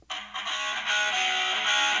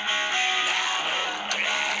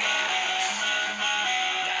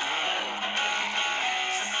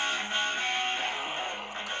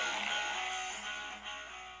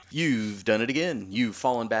You've done it again. You've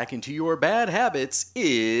fallen back into your bad habits.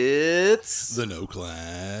 It's The No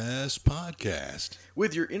Class Podcast.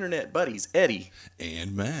 with your internet buddies, Eddie.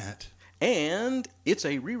 And Matt. And it's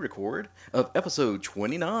a re-record of episode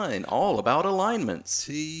 29, all about alignments.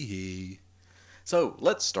 Tee-hee. So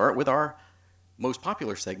let's start with our most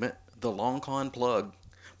popular segment, the Long Con Plug.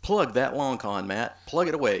 Plug that Long Con, Matt. Plug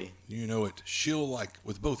it away. You know it. Shill like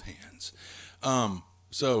with both hands.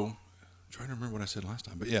 So, I'm trying to remember what I said last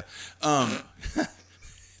time, but yeah.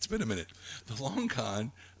 It's been a minute. The Long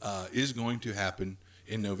Con is going to happen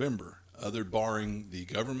in November, other barring the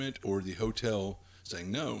government or the hotel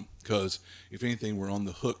saying no, because if anything, we're on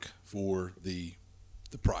the hook for the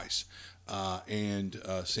price. And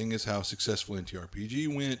seeing as how successful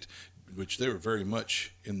NTRPG went, which they were very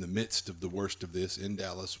much in the midst of the worst of this in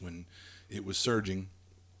Dallas when it was surging.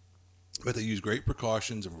 But they used great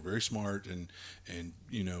precautions and were very smart, and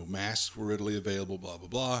you know, masks were readily available, blah, blah,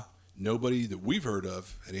 blah. Nobody that we've heard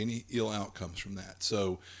of had any ill outcomes from that.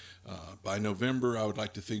 So by November, I would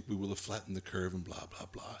like to think we will have flattened the curve and blah, blah,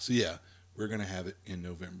 blah. So yeah, we're going to have it in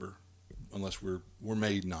November, unless we're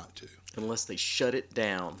made not to. Unless they shut it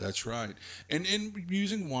down. That's right. And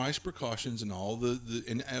using wise precautions and all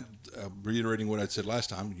and reiterating what I said last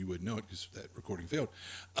time, you would know it because that recording failed.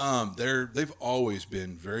 They've always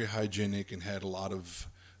been very hygienic and had a lot of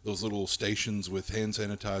those little stations with hand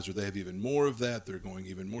sanitizer. They have even more of that. They're going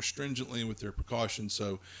even more stringently with their precautions.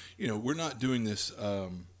 So, you know, we're not doing this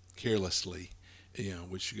carelessly, you know,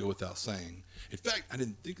 which should go without saying. In fact, I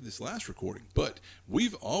didn't think of this last recording, but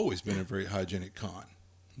we've always been a very hygienic con.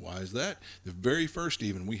 Why is that? The very first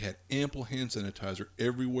even, we had ample hand sanitizer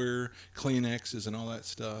everywhere, Kleenexes and all that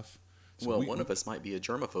stuff. So well, one of us might be a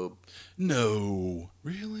germaphobe. No.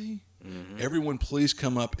 Really? Mm-hmm. Everyone please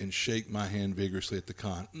come up and shake my hand vigorously at the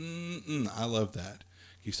con. I love that.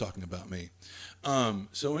 He's talking about me.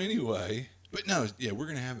 So anyway, but no, yeah, we're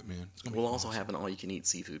going to have it, man. It's gonna We'll be also awesome. have an all-you-can-eat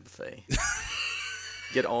seafood buffet.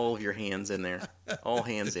 Get all of your hands in there. All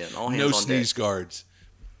hands in. All hands no on sneeze deck. guards.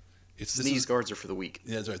 Sneeze guards are for the weak.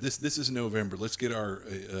 Yeah, that's right. This is November. Let's get our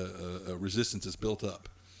resistances built up,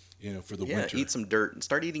 you know, for the winter. Eat some dirt and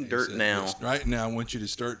start eating dirt now. Right now, I want you to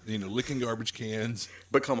start, you know, licking garbage cans.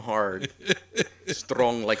 Become hard,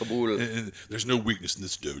 strong like a bull. And there's no weakness in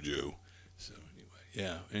this dojo. So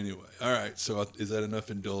anyway, all right. So is that enough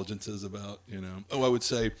indulgences about, you know? Oh, I would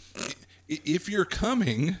say, if you're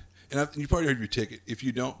coming, and you probably heard your ticket. If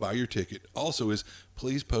you don't, buy your ticket. Also,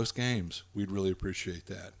 please post games. We'd really appreciate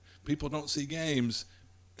that. People don't see games,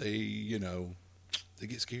 they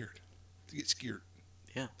get scared.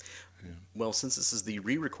 Yeah. Well, since this is the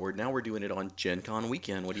re-record, now we're doing it on Gen Con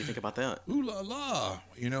weekend. What do you think about that? Ooh la la.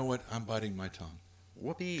 You know what? I'm biting my tongue.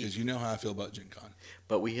 Whoopee. Because you know how I feel about Gen Con.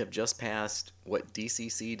 But we have just passed,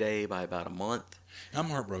 DCC Day by about a month.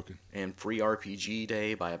 I'm heartbroken. And Free RPG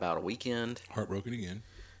Day by about a weekend. Heartbroken again.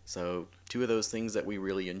 So, two of those things that we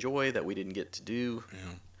really enjoy that we didn't get to do. Yeah.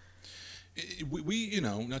 We you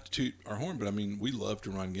know, not to toot our horn, but I mean, we love to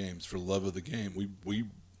run games for love of the game. We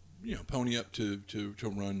you know, pony up to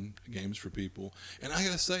run games for people. And I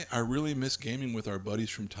gotta say, I really miss gaming with our buddies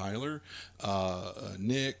from Tyler,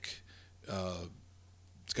 Nick,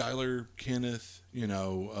 Skylar, Kenneth, you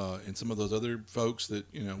know, and some of those other folks that,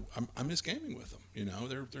 you know, I miss gaming with them. You know,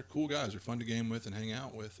 they're cool guys. They're fun to game with and hang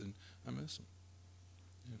out with, and I miss them.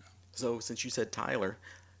 You know. So, since you said Tyler,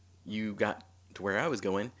 you got to where I was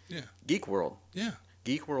going. Yeah. Geek World. Yeah.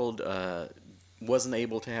 Geek World wasn't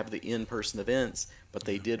able to have the in-person events, but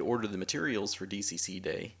they did order the materials for DCC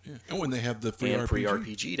Day. Yeah. And when they have the free and RPG. Free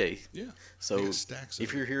RPG Day. Yeah. So stacks of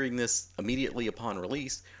if you're hearing this immediately upon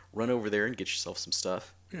release, run over there and get yourself some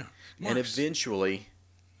stuff. Yeah. And eventually,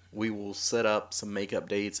 we will set up some makeup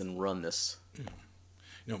dates and run this. Yeah.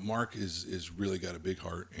 You know, Mark is really got a big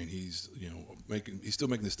heart, and he's, you know, he's still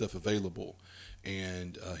making this stuff available,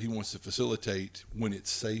 and he wants to facilitate when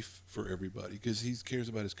it's safe for everybody because he cares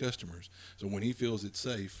about his customers. So when he feels it's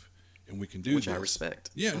safe and we can do Which this, I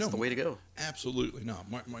respect. Yeah, that's the way to go. Absolutely, no.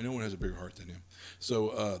 No one has a bigger heart than him.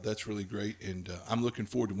 So that's really great, and I'm looking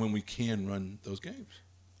forward to when we can run those games.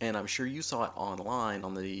 And I'm sure you saw it online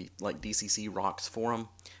on the DCC Rocks forum.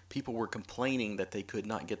 People were complaining that they could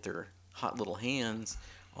not get their hot little hands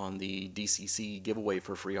on the DCC giveaway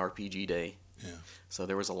for Free RPG Day. Yeah. So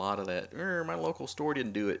there was a lot of that. My local store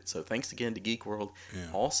didn't do it. So thanks again to Geek World.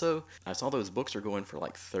 Yeah. Also, I saw those books are going for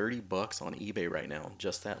like $30 on eBay right now.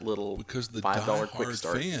 Just that little because the $5 quick diehard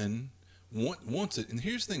start. fan wants it. And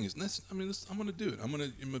here's the thing: I'm going to do it. I'm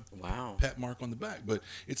going to pat Mark on the back. But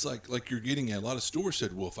it's like you're getting at. A lot of stores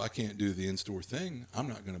said, "Well, if I can't do the in-store thing, I'm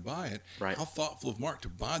not going to buy it." Right. How thoughtful of Mark to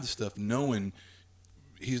buy the stuff, knowing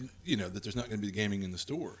he's that there's not going to be gaming in the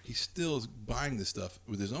store. He still is buying this stuff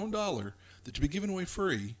with his own dollar that to be given away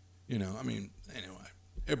free. I mean, anyway,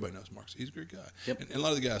 everybody knows Mark. He's a great guy. Yep. And a lot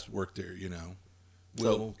of the guys work there.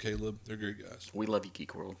 Will, Caleb, they're great guys. We love you,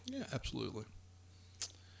 Geek World. Yeah, absolutely.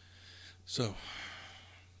 So,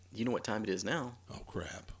 you know what time it is now? Oh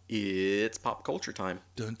crap! It's pop culture time.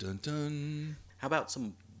 Dun dun dun. How about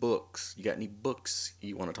some books? You got any books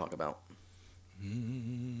you want to talk about? I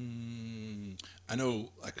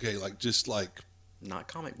know. Okay, just not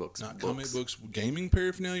comic books. Not comic books. Gaming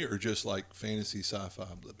paraphernalia, or just like fantasy, sci-fi,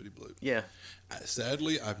 blippity bloop. Yeah.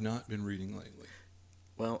 Sadly, I've not been reading lately.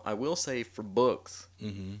 Well, I will say for books,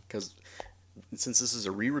 because since this is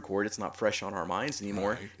a re-record, it's not fresh on our minds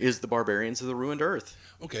anymore. Right. Is The Barbarians of the Ruined Earth?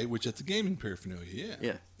 Okay, which that's a gaming paraphernalia.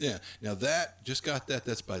 Yeah. Yeah. Now that just got that.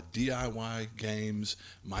 That's by DIY Games.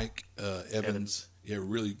 Mike Evans. Yeah,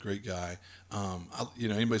 really great guy.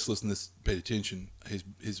 Anybody's listening to this, paid attention.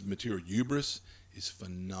 His material, Hubris, is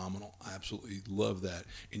phenomenal. I absolutely love that.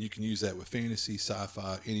 And you can use that with fantasy,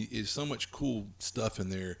 sci-fi. And there's so much cool stuff in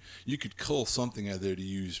there. You could cull something out of there to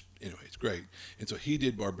use. Anyway, it's great. And so he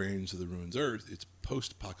did Barbarians of the Ruined Earth. It's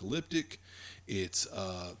post-apocalyptic. It's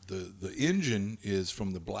the engine is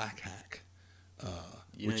from the Black Hack.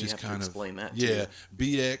 Which is kind of explain that. Yeah,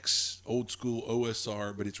 BX, old school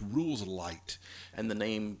OSR, but it's rules light. And the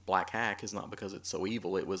name Black Hack is not because it's so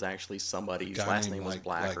evil. It was actually somebody's last name was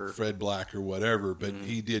Black, like Fred Black or whatever. But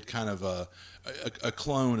he did kind of a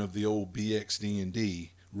clone of the old BX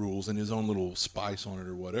D&D rules and his own little spice on it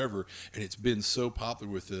or whatever. And it's been so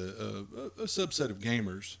popular with a subset of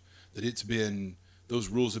gamers that those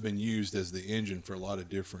rules have been used as the engine for a lot of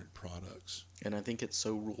different products. And I think it's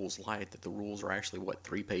so rules light that the rules are actually,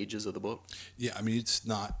 3 pages of the book? Yeah, I mean, it's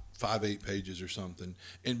not 8 pages or something.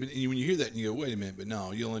 And when you hear that and you go, wait a minute, but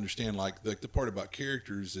no, you'll understand, the part about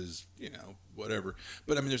characters is, whatever.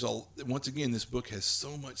 But, I mean, once again, this book has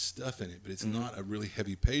so much stuff in it, but it's not a really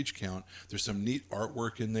heavy page count. There's some neat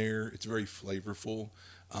artwork in there. It's very flavorful.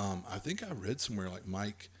 I think I read somewhere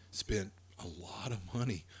Mike spent a lot of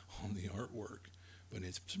money on the artwork. But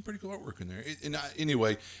it's some pretty cool artwork in there.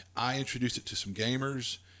 Anyway, I introduced it to some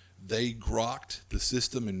gamers. They grokked the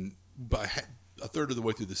system, and by a third of the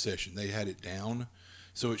way through the session, they had it down.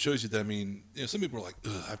 So it shows you that, some people are like,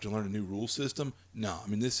 ugh, I have to learn a new rule system. No,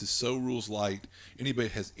 this is so rules light. Anybody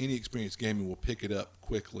that has any experience gaming will pick it up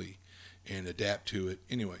quickly and adapt to it.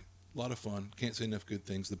 Anyway, a lot of fun. Can't say enough good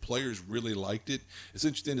things. The players really liked it.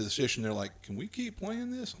 Essentially, at the end of the session, they're like, can we keep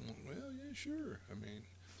playing this? I'm like, well, yeah, sure.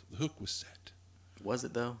 The hook was set. Was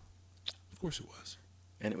it, though? Of course it was.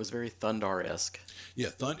 And it was very Thundar-esque. Yeah,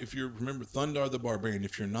 if you remember Thundar the Barbarian,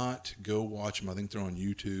 if you're not, go watch them. I think they're on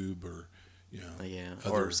YouTube or,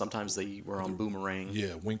 or sometimes they were on Boomerang.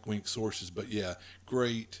 Yeah, wink, wink sources. But yeah,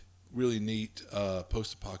 great, really neat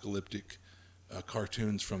post-apocalyptic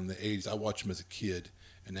cartoons from the 80s. I watched them as a kid,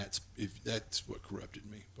 and that's what corrupted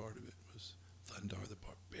me. Part of it was Thundar the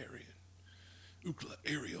Barbarian. Ookla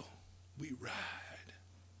Ariel, we ride.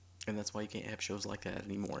 And that's why you can't have shows like that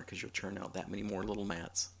anymore, because you'll churn out that many more little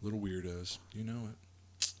Matts. Little weirdos. You know it.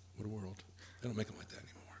 What a world. They don't make them like that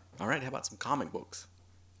anymore. All right, how about some comic books?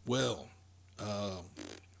 Well,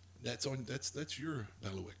 that's your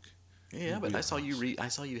bailiwick. Yeah, but I saw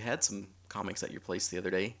you had some comics at your place the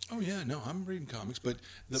other day. Oh yeah, no, I'm reading comics, but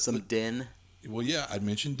Den. Well, yeah, I'd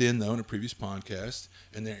mentioned Den though in a previous podcast,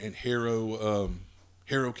 and they're in Harrow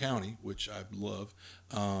County, which I love.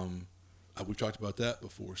 We've talked about that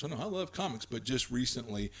before. So, no, I love comics, but just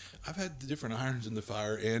recently I've had the different irons in the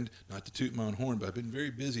fire, and not to toot my own horn, but I've been very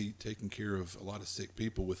busy taking care of a lot of sick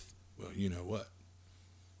people with, well, you know what.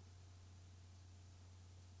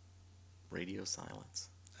 Radio silence.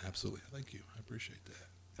 Absolutely. Thank you. I appreciate that.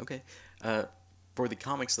 Okay. For the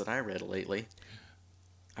comics that I read lately,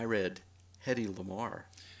 I read Hedy Lamarr.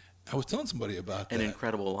 I was telling somebody about that. An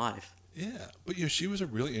Incredible Life. Yeah, but she was a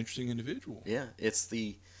really interesting individual. Yeah, it's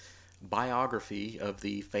the biography of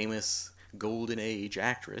the famous Golden Age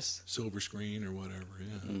actress. Silver screen or whatever,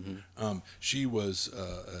 yeah. Mm-hmm. She was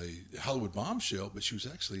a Hollywood bombshell, but she was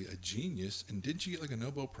actually a genius. And didn't she get a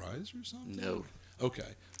Nobel Prize or something? No.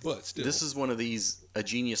 Okay, but still. This is one of these a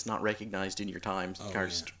genius not recognized in your time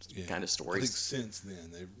kind of stories. I think since then,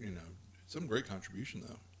 they've, some great contribution,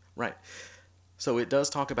 though. Right. So it does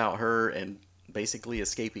talk about her and basically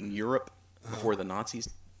escaping Europe before the Nazis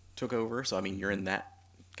took over. So, you're in that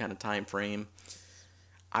kind of time frame.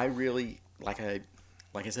 I really, like I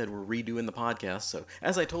said, we're redoing the podcast. So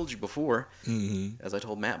as I told you before, as I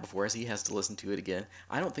told Matt before, as he has to listen to it again,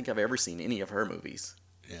 I don't think I've ever seen any of her movies.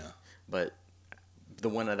 Yeah. But the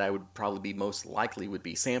one that I would probably be most likely would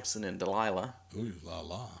be Samson and Delilah Ooh, la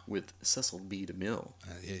la. with Cecil B. DeMille.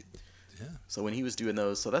 Yeah, So when he was doing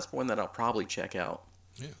those, so that's one that I'll probably check out.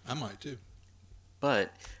 yeah, I might too.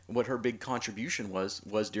 But what her big contribution was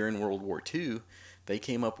during World War II, they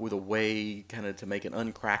came up with a way kind of to make an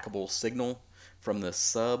uncrackable signal from the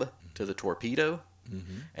sub to the torpedo,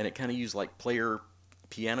 and it kind of used like player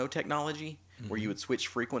piano technology where you would switch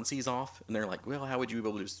frequencies off, and they're like, well, how would you be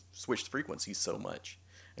able to switch frequencies so much?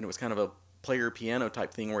 And it was kind of a player piano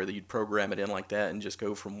type thing where you'd program it in like that and just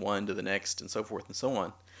go from one to the next and so forth and so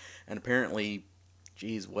on. And apparently,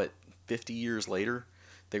 50 years later,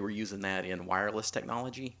 they were using that in wireless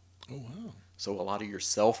technology. Oh, wow. So a lot of your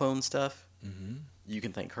cell phone stuff, you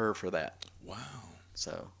can thank her for that. Wow.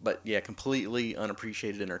 So, but yeah, completely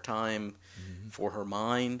unappreciated in her time for her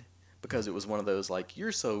mind, because it was one of those like,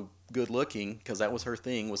 you're so good looking, because that was her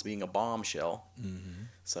thing, was being a bombshell.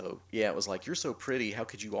 So yeah, it was like, you're so pretty, how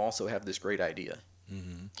could you also have this great idea?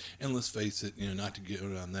 And let's face it, not to go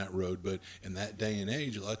down that road, but in that day and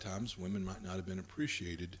age, a lot of times women might not have been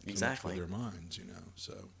appreciated so much Exactly. for their minds,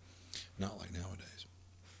 so not like nowadays.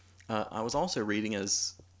 I was also reading,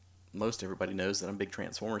 as most everybody knows, that I'm a big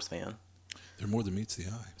Transformers fan. They're more than meets the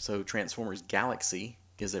eye. So Transformers Galaxy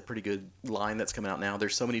is a pretty good line that's come out now.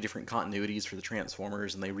 There's so many different continuities for the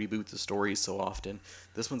Transformers, and they reboot the stories so often.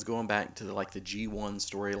 This one's going back to the G1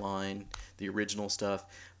 storyline, the original stuff,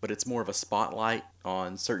 but it's more of a spotlight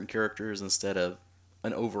on certain characters instead of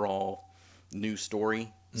an overall new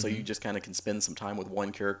story. So you just kind of can spend some time with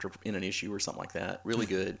one character in an issue or something like that. Really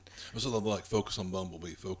good. So they'll focus on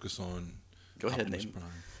Bumblebee, focus on Go ahead, Optimus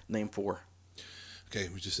name Prime. 4. Okay,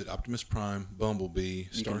 we just said Optimus Prime, Bumblebee,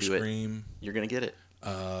 You can do it. Starscream. You're gonna get it.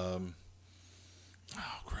 Oh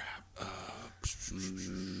crap!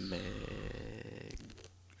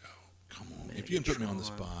 Come on! If you can put me on the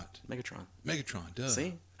spot, Megatron. Duh.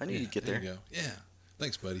 See, I knew you'd get there. You go. Yeah.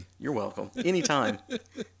 Thanks, buddy. You're welcome. Anytime.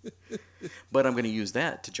 But I'm going to use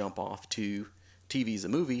that to jump off to TVs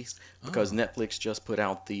and movies, because Netflix just put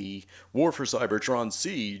out the War for Cybertron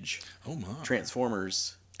Siege Oh my!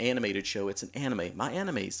 Transformers animated show. It's an anime. My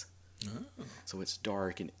animes. Oh. So it's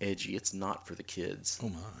dark and edgy. It's not for the kids. Oh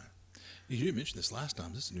my! You didn't mention this last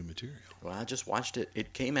time. This is new material. Well, I just watched it.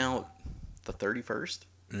 It came out the 31st.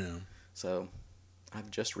 Yeah. So I've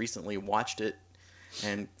just recently watched it,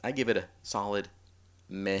 and I give it a solid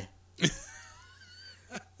meh.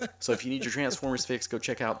 So if you need your Transformers fix, go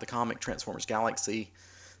check out the comic Transformers Galaxy.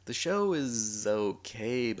 The show is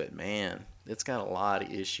okay, but man, it's got a lot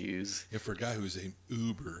of issues. Yeah, for a guy who's a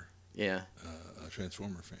uber Yeah, a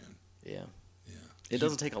Transformer fan. yeah. Yeah. It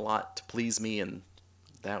doesn't take a lot to please me, and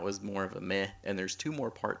that was more of a meh. And there's 2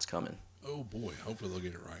 more parts coming. Oh boy! Hopefully they'll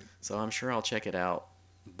get it right. So I'm sure I'll check it out.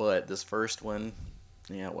 But this first one,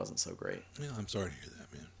 yeah, it wasn't so great. Yeah, I'm sorry to hear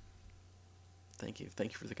that, man. Thank you.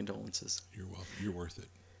 Thank you for the condolences. You're welcome. You're worth it.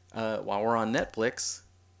 While we're on Netflix,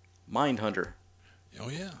 Mindhunter. Oh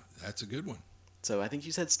yeah, that's a good one. So I think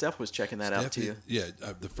you said Steph was checking that out too. Yeah,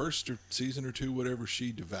 the first season or 2, whatever,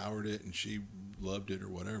 she devoured it and she loved it or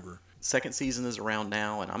whatever. Second season is around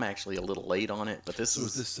now, and I'm actually a little late on it. But this So is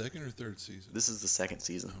was this second or third season? This is the second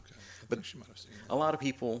season. Okay, I But think she might have seen it. a lot of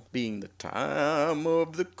people, being the time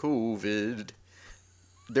of the COVID,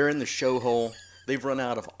 they're in the show hole. They've run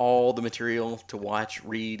out of all the material to watch,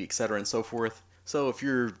 read, etc., and so forth. So if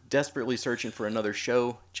you're desperately searching for another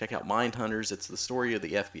show, check out Mindhunters. It's the story of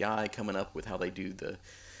the FBI coming up with how they do the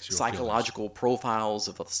psychological profiles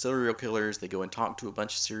of the serial killers. They go and talk to a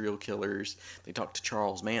bunch of serial killers. They talk to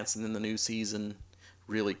Charles Manson in the new season.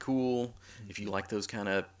 Really cool. If you like those kind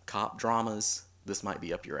of cop dramas, this might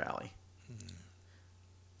be up your alley.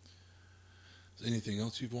 Is there anything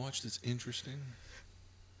else you've watched that's interesting?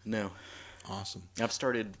 No. Awesome. I've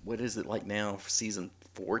started, what is it like now, season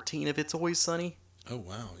 14 of It's Always Sunny? Oh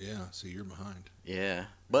wow, yeah. See, you're behind. Yeah,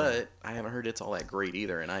 but I haven't heard it's all that great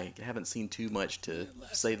either, and I haven't seen too much to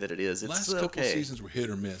say that it is. It's Last okay. couple seasons were hit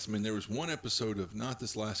or miss. I mean, there was one episode of not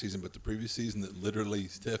this last season, but the previous season that literally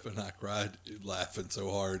Steph and I cried laughing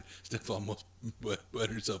so hard. Steph almost wet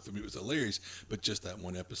herself. I mean, it was hilarious, but just that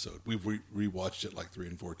one episode. We've rewatched it like 3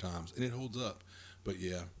 and 4 times, and it holds up. But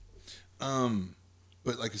yeah,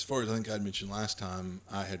 but like as far as I think I'd mentioned last time,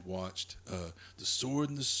 I had watched The Sword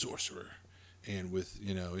and the Sorcerer, and with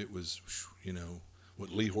it was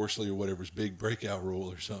what Lee Horsley or whatever's big breakout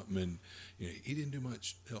role or something, and he didn't do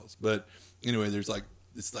much else. But anyway, it's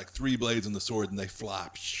like 3 blades on the sword and they fly.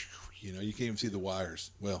 You can't even see the wires.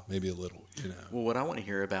 Well, maybe a little. Well, what I want to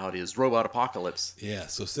hear about is Robot Apocalypse. Yeah.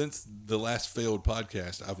 So since the last failed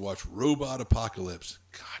podcast, I've watched Robot Apocalypse.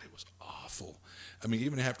 God, it was awful. I mean,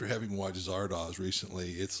 even after having watched Zardoz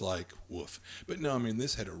recently, it's like woof. But no, I mean,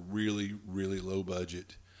 this had a really, really low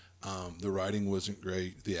budget. The writing wasn't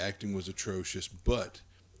great. The acting was atrocious. But,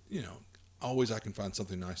 you know, always I can find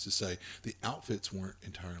something nice to say. The outfits weren't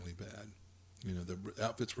entirely bad. You know, the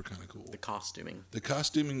outfits were kind of cool. The costuming. The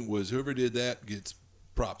costuming was, whoever did that gets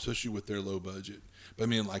props, especially with their low budget. But I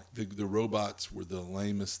mean, like, the robots were the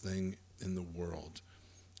lamest thing in the world.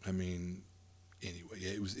 I mean, anyway,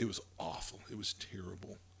 yeah, it was awful. It was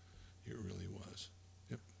terrible. It really was.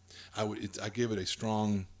 Yep. I give it a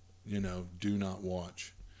strong, you know, do not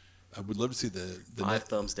watch. I would love to see the 5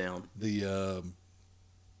 thumbs down.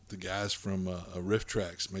 The guys from Riff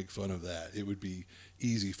Tracks make fun of that. It would be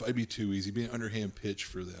easy. It'd be too easy. It'd be an underhand pitch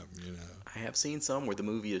for them, you know. I have seen some where the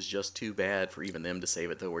movie is just too bad for even them to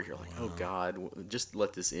save it, though, where you're like, oh, God, just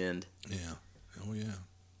let this end. Yeah. Oh, yeah.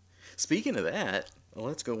 Speaking of that,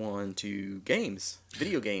 let's go on to games.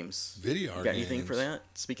 Video games. Video Got anything for that?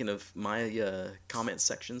 Speaking of my comment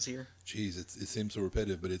sections here. Jeez, it seems so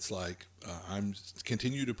repetitive, but it's like I'm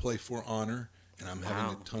continue to play For Honor, and I'm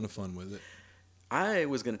having a ton of fun with it. I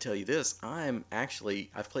was going to tell you this. I've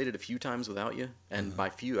played it a few times without you, and by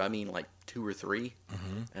few I mean like 2 or 3,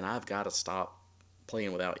 and I've got to stop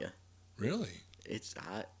playing without you. Really?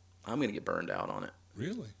 I'm going to get burned out on it.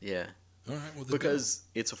 Really? Yeah. All right. Well, because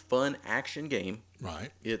it's a fun action game. Right.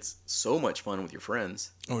 It's so much fun with your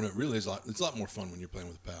friends. Oh, no, it really is it's a lot more fun when you're playing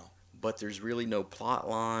with a pal. But there's really no plot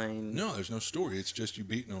line. No, there's no story. It's just you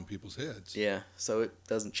beating on people's heads. Yeah, so it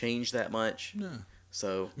doesn't change that much. No.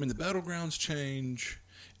 So I mean, the battlegrounds change,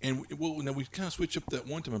 and now we kind of switch up that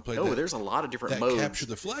one time I played. There's a lot of different that modes. Capture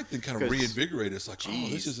the Flag thing kind of reinvigorate us. Like,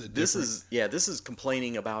 geez, this is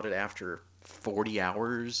complaining about it after 40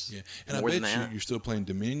 hours. Yeah, and more I than bet that. you're still playing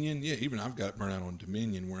Dominion. Yeah, even I've got burnt out on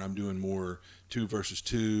Dominion, where I'm doing more 2 versus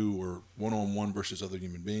 2 or 1-on-1 versus other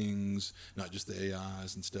human beings, not just the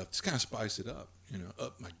AIs and stuff. Just kind of spice it up, you know,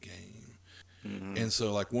 up my game. Mm-hmm. And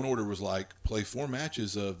so, like, one order was like play 4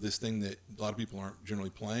 matches of this thing that a lot of people aren't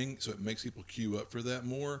generally playing, so it makes people queue up for that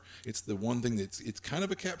more. It's the one thing it's kind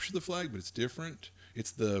of a capture the flag, but it's different.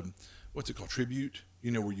 It's the what's it called, tribute.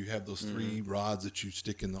 You know, where you have those 3 rods that you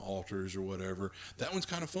stick in the altars or whatever. That one's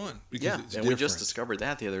kind of fun because it's different. We just discovered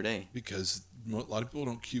that the other day. Because a lot of people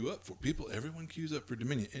don't queue up for everyone queues up for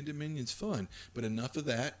Dominion, and Dominion's fun, but enough of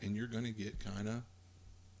that, and you're going to get kind of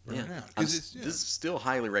burnt out. This is still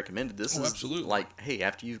highly recommended. This is absolutely. Like, hey,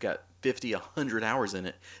 after you've got 50, 100 hours in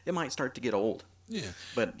it, it might start to get old. Yeah.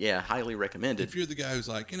 But yeah, highly recommended. If you're the guy who's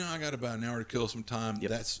like, I got about an hour to kill some time,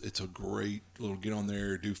 it's a great little get on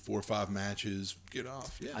there, do 4 or 5 matches, get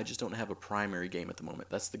off. Yeah. I just don't have a primary game at the moment.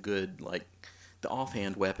 That's the good, like, the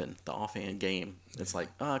offhand weapon, the offhand game. It's like,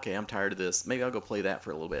 okay, I'm tired of this. Maybe I'll go play that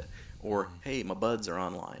for a little bit. Or, hey, my buds are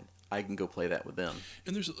online. I can go play that with them.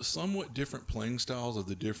 And there's somewhat different playing styles of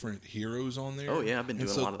the different heroes on there. Oh, yeah, I've been doing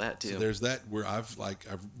a lot of that, too. So there's that where I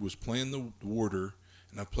was playing the warder,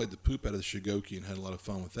 and I played the poop out of the Shigoki and had a lot of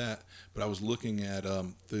fun with that. But I was looking at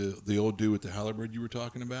the old dude with the halberd you were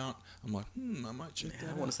talking about. I'm like, I might check that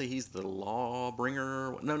out. I want to say he's the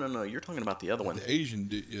Lawbringer. No, you're talking about the other one. The Asian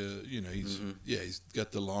dude, he's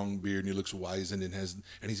got the long beard and he looks wizened and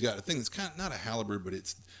he's got a thing that's kind of not a halberd, but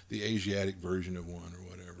it's the Asiatic version of one or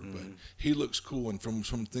whatever. But he looks cool, and from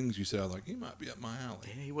some things you said, I was like, he might be up my alley.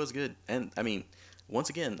 Yeah, he was good. And I mean, once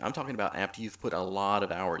again, I'm talking about after you've put a lot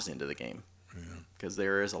of hours into the game. Because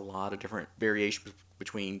there is a lot of different variation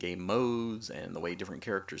between game modes and the way different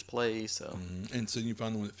characters play. So, and so you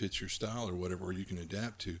find the one that fits your style or whatever, or you can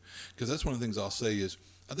adapt to. Because that's one of the things I'll say is,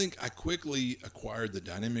 I think I quickly acquired the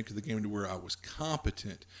dynamic of the game to where I was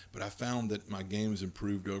competent, but I found that my games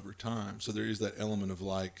improved over time. So there is that element of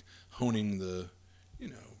like honing the,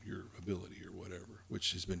 your ability or whatever,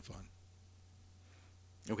 which has been fun.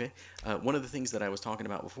 Okay. One of the things that I was talking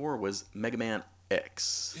about before was Mega Man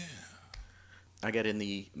X. Yeah. I got in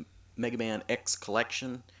the Mega Man X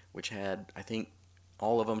collection, which had, I think,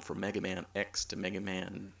 all of them from Mega Man X to Mega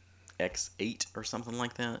Man X8 or something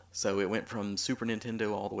like that. So it went from Super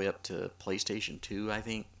Nintendo all the way up to PlayStation 2, I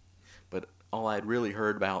think. But all I'd really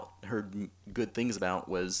heard good things about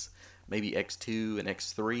was maybe X2 and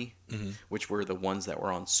X3, which were the ones that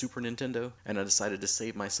were on Super Nintendo. And I decided to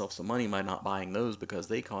save myself some money by not buying those because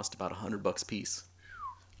they cost about $100 a piece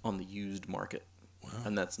on the used market. Wow.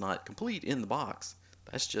 And that's not complete in the box.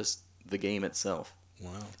 That's just the game itself.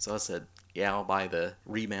 Wow. So I said, I'll buy the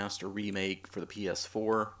remaster remake for the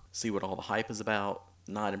PS4, see what all the hype is about.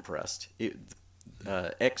 Not impressed.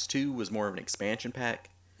 X2 was more of an expansion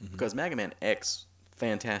pack because Mega Man X,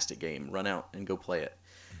 fantastic game. Run out and go play it.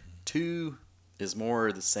 2 is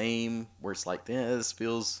more the same, where it's like, this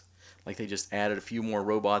feels Like they just added a few more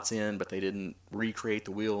robots in, but they didn't recreate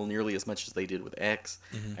the wheel nearly as much as they did with X.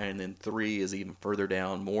 And then 3 is even further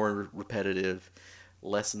down, more repetitive,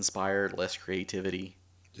 less inspired, less creativity.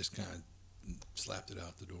 Just kind of slapped it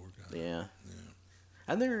out the door. Yeah. Yeah.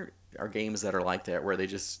 And there are games that are like that where they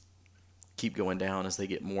just keep going down as they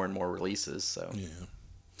get more and more releases. So Yeah.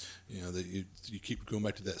 That you keep going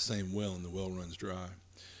back to that same well, and the well runs dry.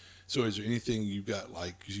 So is there anything you got,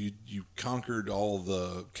 like, 'cause you conquered all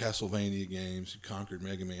the Castlevania games, you conquered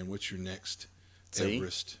Mega Man, what's your next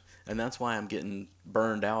Everest? And that's why I'm getting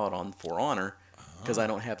burned out on For Honor, because I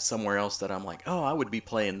don't have somewhere else that I'm like, oh, I would be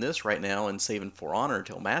playing this right now and saving For Honor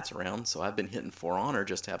until Matt's around. So I've been hitting For Honor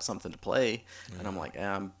just to have something to play. And I'm like,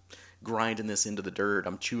 I'm grinding this into the dirt.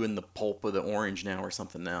 I'm chewing the pulp of the orange now or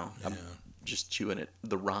something now. I'm just chewing it,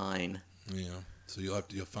 the rind. Yeah. So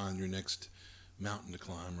you'll find your next mountain to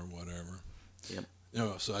climb or whatever. Yep.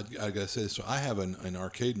 So I gotta say, so I have an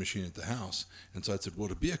arcade machine at the house, and so I said, well,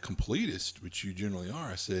 to be a completist, which you generally are,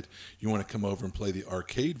 I said, you want to come over and play the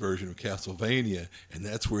arcade version of Castlevania, and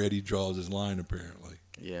that's where Eddie draws his line, apparently.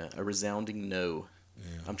 Yeah, a resounding no.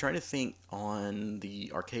 Yeah. I'm trying to think on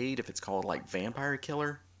the arcade if it's called like Vampire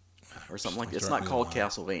Killer or something like that. It's not called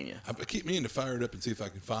Castlevania. I keep meaning to fire it up and see if I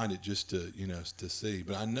can find it just to to see.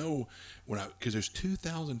 But I know because there's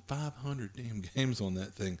 2,500 damn games on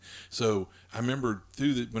that thing. So I remember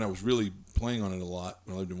when I was really playing on it a lot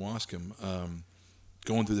when I lived in Wascom,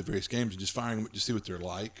 going through the various games and just firing them to see what they're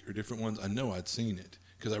like or different ones. I know I'd seen it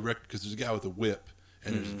because there's a guy with a whip.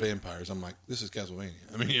 And there's vampires. I'm like, this is Castlevania.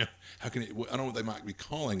 I mean, how can it? I don't know what they might be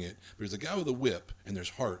calling it, but there's a guy with a whip, and there's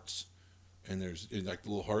hearts. And there's like the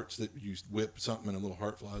little hearts that you whip something and a little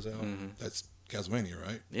heart flies out. That's Castlevania,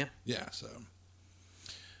 right? Yeah. Yeah. So,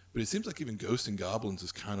 but it seems like even Ghosts and Goblins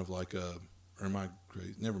is kind of like or am I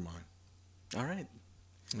crazy? Never mind. All right.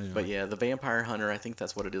 Yeah. But yeah, the Vampire Hunter, I think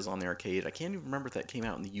that's what it is on the arcade. I can't even remember if that came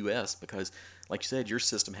out in the U.S. because, like you said, your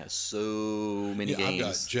system has so many games.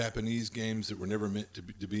 I've got Japanese games that were never meant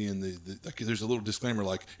to be in the like. There's a little disclaimer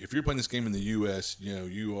like, if you're playing this game in the U.S.,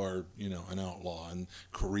 you are an outlaw. And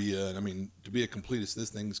Korea, and I mean, to be a completist, this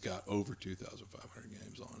thing's got over 2,500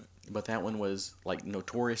 games on it. But that one was like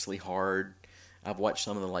notoriously hard. I've watched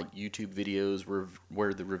some of the like YouTube videos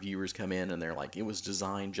where the reviewers come in and they're like, it was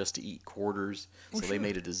designed just to eat quarters, so they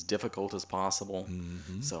made it as difficult as possible.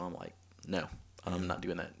 So I'm like, no, I'm not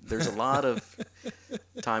doing that. There's a lot of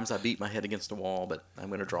times I beat my head against a wall, but I'm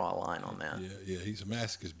going to draw a line on that. Yeah, he's a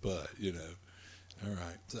masochist, but All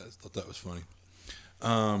right, I thought that was funny.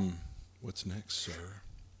 What's next, sir?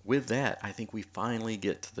 With that, I think we finally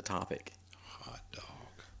get to the topic. Hot dog.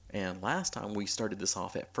 And last time we started this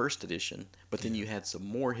off at first edition, but then you had some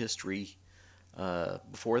more history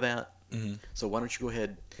before that. So why don't you go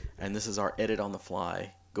ahead, and this is our edit on the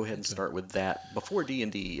fly. Go ahead and start with that. Before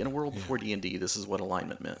D&D, in a world before D&D, this is what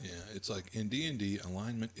alignment meant. Yeah, it's like in D&D,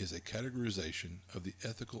 alignment is a categorization of the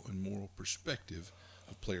ethical and moral perspective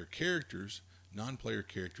of player characters, non-player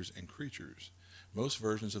characters, and creatures. Most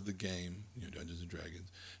versions of the game, Dungeons &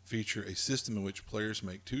 Dragons, feature a system in which players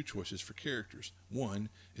make two choices for characters. One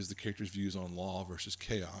is the character's views on law versus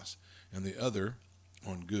chaos, and the other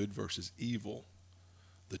on good versus evil.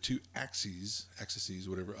 The two axes,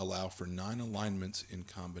 whatever, allow for 9 alignments in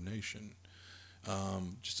combination.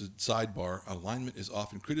 Just a sidebar, alignment is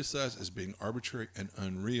often criticized as being arbitrary and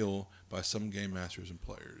unreal by some game masters and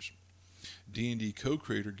players. D&D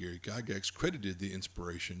co-creator Gary Gygax credited the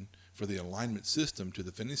inspiration for the alignment system to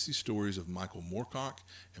the fantasy stories of Michael Moorcock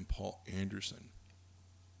and Paul Anderson.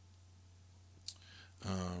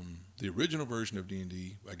 The original version of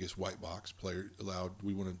D&D, I guess white box player allowed. Do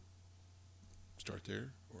we want to start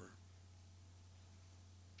there, or?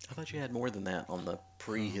 I thought you had more than that on the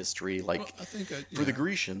prehistory. Like, well, I think for the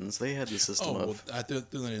Grecians, they had the system of. I threw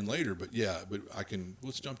that in later, but I can.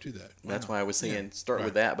 Let's jump to that. That's why I was saying start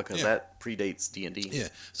with that because that predates D&D. Yeah.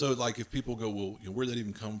 So, like, if people go, well, where did that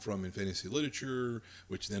even come from in fantasy literature,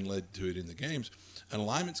 which then led to it in the games? And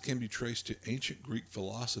alignments can be traced to ancient Greek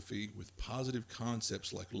philosophy with positive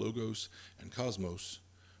concepts like logos and cosmos,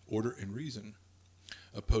 order and reason,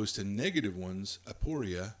 opposed to negative ones,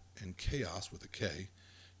 aporia and chaos with a K.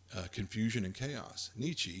 Confusion and chaos.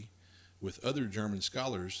 Nietzsche, with other German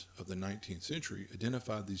scholars of the 19th century,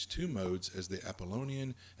 identified these two modes as the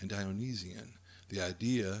Apollonian and Dionysian, the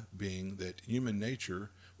idea being that human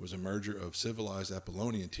nature was a merger of civilized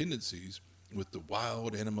Apollonian tendencies with the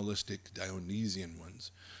wild, animalistic Dionysian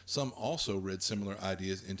ones. Some also read similar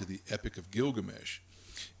ideas into the Epic of Gilgamesh.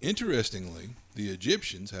 Interestingly, the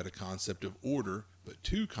Egyptians had a concept of order, but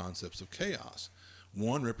two concepts of chaos.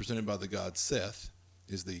 One, represented by the god Seth,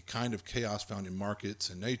 is the kind of chaos found in markets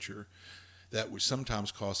and nature. that which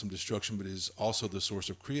sometimes cause some destruction, but is also the source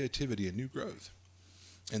of creativity and new growth.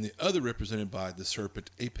 And the other, represented by the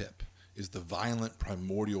serpent Apep, is the violent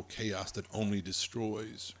primordial chaos that only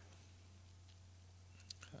destroys.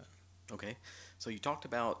 Okay, so you talked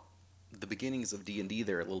about the beginnings of D&D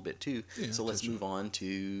there a little bit too. Yeah, So let's move on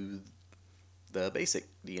to the basic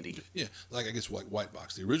D&D. Yeah, like I guess like White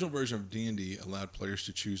Box. The original version of D&D allowed players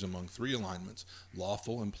to choose among 3 alignments: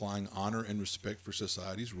 lawful, implying honor and respect for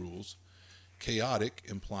society's rules; chaotic,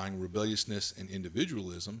 implying rebelliousness and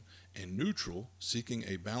individualism; and neutral, seeking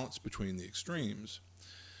a balance between the extremes.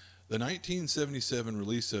 The 1977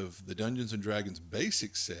 release of the Dungeons & Dragons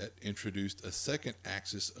Basic Set introduced a second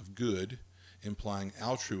axis of good, implying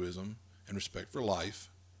altruism and respect for life,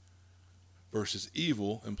 versus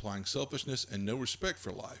evil, implying selfishness and no respect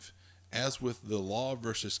for life. As with the law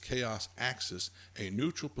versus chaos axis, a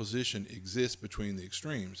neutral position exists between the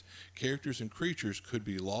extremes. Characters and creatures could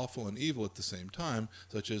be lawful and evil at the same time,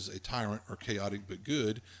 such as a tyrant, or chaotic but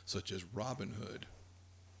good, such as Robin Hood.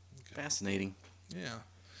 Okay. Fascinating. Yeah.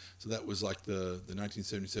 So that was like the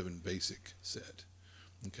 1977 Basic Set.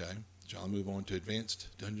 Okay. Shall I move on to Advanced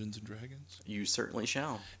Dungeons & Dragons? You certainly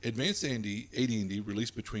shall. Advanced AD&D,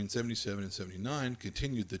 released between 77 and 79,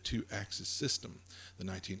 continued the 2-axis system. The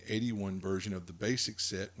 1981 version of the Basic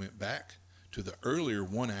Set went back to the earlier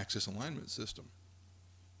 1-axis alignment system.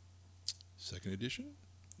 Second edition?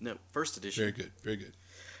 No, first edition. Very good, very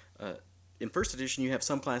good. In first edition, you have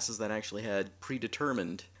some classes that actually had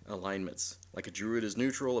predetermined alignments. Like a druid is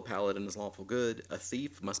neutral, a paladin is lawful good, a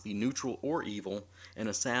thief must be neutral or evil, an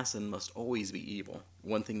assassin must always be evil.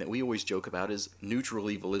 One thing that we always joke about is neutral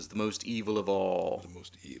evil is the most evil of all. The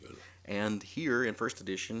most evil. And here in first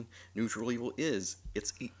edition, neutral evil it's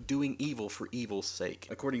doing evil for evil's sake.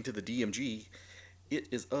 According to the DMG, it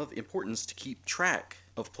is of importance to keep track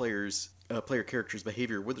of player characters'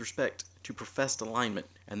 behavior with respect to professed alignment,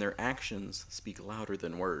 and their actions speak louder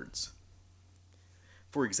than words.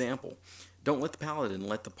 For example, don't let the paladin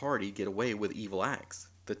let the party get away with evil acts.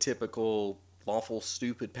 The typical lawful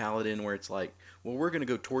stupid paladin where it's like, well, we're going to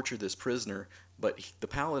go torture this prisoner, but the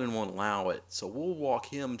paladin won't allow it, so we'll walk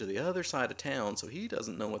him to the other side of town so he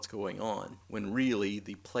doesn't know what's going on, when really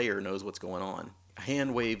the player knows what's going on. A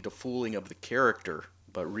hand waved a fooling of the character,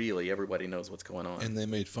 but really everybody knows what's going on. And they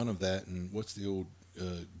made fun of that, and what's the old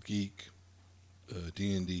geek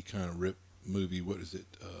D&D kind of rip movie, what is it,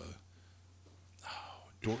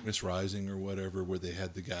 Darkness Rising or whatever, where they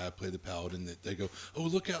had the guy play the paladin that they go, oh,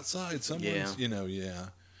 look outside, someone's, yeah. You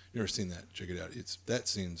never seen that, check it out. That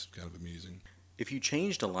scene's kind of amusing. If you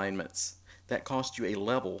changed alignments, that cost you a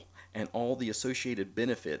level and all the associated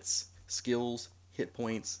benefits, skills, hit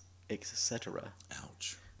points, etc.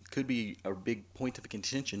 Ouch. Could be a big point of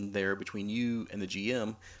contention there between you and the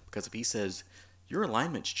GM, because if he says, your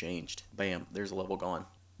alignment's changed, bam, there's a level gone.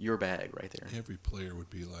 Your bag right there. Every player would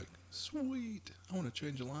be like, sweet, I want to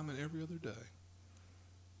change alignment every other day.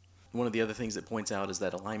 One of the other things it points out is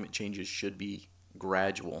that alignment changes should be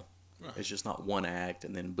gradual. Right. It's just not one act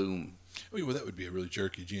and then boom. I mean, well, that would be a really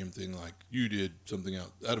jerky GM thing, like you did something out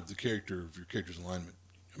of the character of your character's alignment,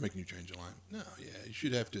 making you change alignment. No, yeah, you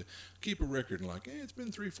should have to keep a record and like, it's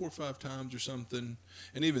been 3, 4, 5 times or something.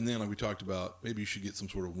 And even then, like we talked about, maybe you should get some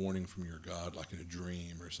sort of warning from your god, like in a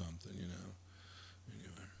dream or something, Anyway.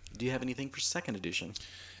 Do you have anything for second edition?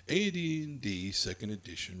 AD&D Second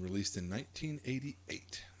Edition, released in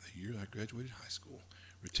 1988, the year I graduated high school,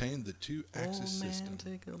 retained the 2-axis system.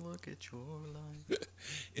 Take a look at your life.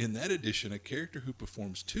 In that edition, a character who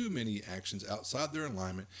performs too many actions outside their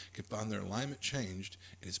alignment can find their alignment changed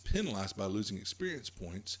and is penalized by losing experience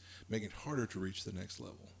points, making it harder to reach the next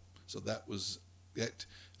level. So those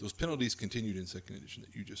penalties continued in Second Edition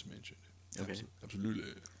that you just mentioned. Okay. Absolutely.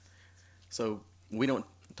 So we don't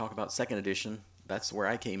talk about second edition. That's where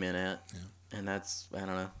I came in at. Yeah. And that's, I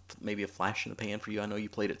don't know, maybe a flash in the pan for you. I know you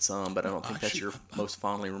played it some, but I don't think that's your most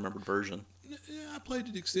fondly remembered version. Yeah, I played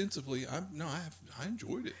it extensively. I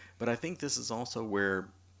enjoyed it. But I think this is also where,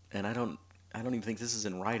 and I don't even think this is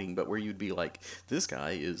in writing, but where you'd be like, this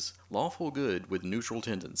guy is lawful good with neutral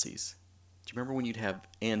tendencies. Do you remember when you'd have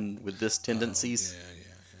 "and with this tendencies"? Yeah.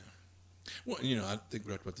 Well, I think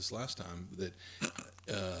we talked about this last time that.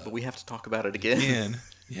 But we have to talk about it again.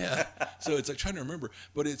 Yeah. So it's like trying to remember,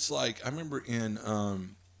 but it's like I remember in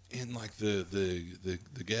like the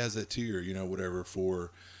Gazetteer, whatever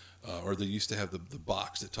for, or they used to have the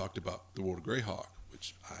box that talked about the World of Greyhawk,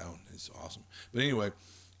 which I own. It's awesome. But anyway,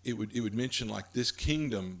 it would mention like this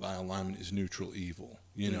kingdom by alignment is neutral evil,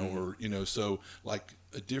 or so like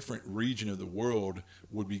a different region of the world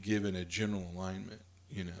would be given a general alignment,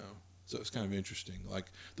 So it's kind of interesting.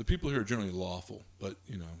 Like the people here are generally lawful, but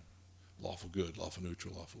lawful good, lawful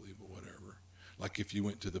neutral, lawful evil, whatever. Like if you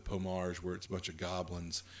went to the Pomars where it's a bunch of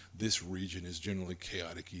goblins, this region is generally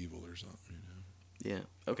chaotic evil or something, you know.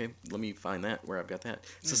 Yeah. Okay. Let me find that where I've got that.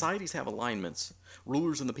 Societies have alignments.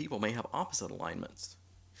 Rulers and the people may have opposite alignments.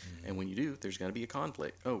 And when you do, there's going to be a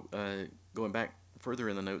conflict. Going back further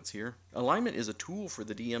in the notes here, alignment is a tool for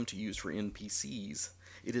the DM to use for NPCs.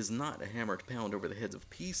 It is not a hammer to pound over the heads of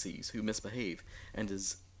PCs who misbehave, and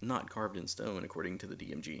is not carved in stone, according to the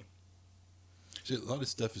DMG. See, a lot of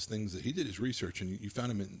stuff is things that he did his research, and you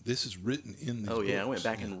found him in. This is written in these books. I went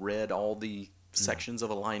back and read all the sections of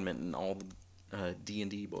alignment in all the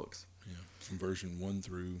D&D books. Yeah, from version 1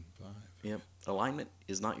 through 5. Yep. Alignment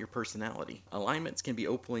is not your personality. Alignments can be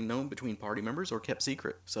openly known between party members or kept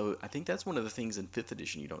secret. So I think that's one of the things in 5th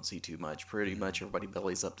edition you don't see too much. Pretty much everybody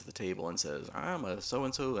bellies up to the table and says, I'm a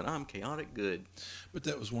so-and-so and I'm chaotic good. But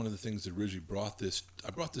that was one of the things that originally brought this.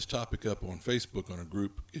 I brought this topic up on Facebook on a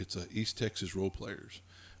group. It's East Texas Role Players,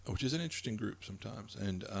 which is an interesting group sometimes.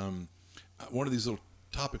 And one of these little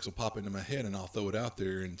topics will pop into my head and I'll throw it out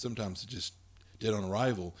there, and sometimes it just dead on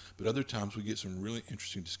arrival, but other times we get some really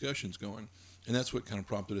interesting discussions going, and that's what kind of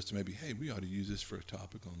prompted us to maybe, hey, we ought to use this for a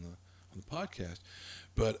topic on the podcast.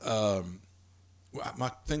 But my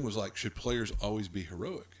thing was like, should players always be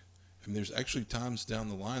heroic? And there's actually times down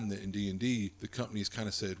the line that in D&D the companies kind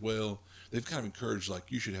of said, well, they've kind of encouraged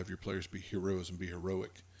like you should have your players be heroes and be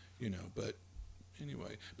heroic, you know. But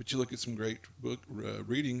anyway, but you look at some great book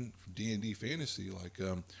reading D&D fantasy, like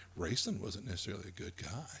Raceland wasn't necessarily a good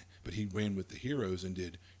guy, but he ran with the heroes and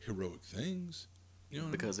did heroic things. You know,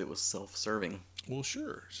 because it was self-serving. Well,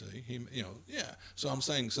 sure. See, he, you know, yeah. So I'm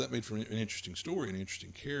saying, so that made for an interesting story, an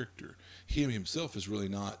interesting character. He himself is really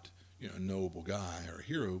not, you know, a noble guy or a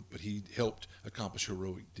hero, but he helped accomplish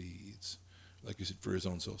heroic deeds, like you said, for his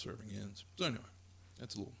own self-serving ends. So anyway,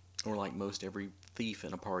 that's a little. Or like most every thief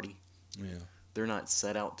in a party. Yeah. They're not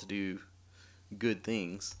set out to do good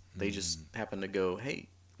things. They just happen to go, hey,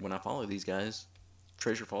 when I follow these guys,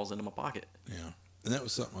 treasure falls into my pocket. Yeah. And that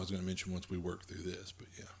was something I was going to mention once we work through this, but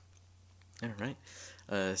yeah. All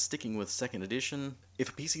right. Sticking with 2nd edition, if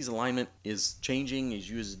a PC's alignment is changing, as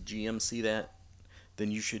you as a GM see that,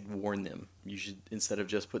 then you should warn them. You should, instead of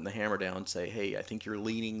just putting the hammer down, say, hey, I think you're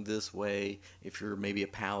leaning this way. If you're maybe a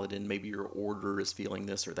paladin, maybe your order is feeling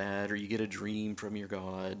this or that, or you get a dream from your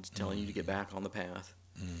god telling you to get back on the path.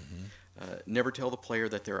 Never tell the player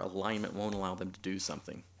that their alignment won't allow them to do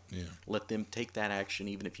something. Yeah. Let them take that action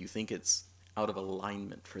even if you think it's out of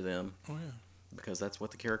alignment for them. Oh, yeah. Because that's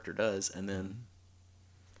what the character does, and then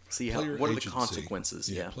see Player what agency. are the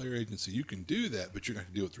consequences. Yeah. Player agency. You can do that, but you're going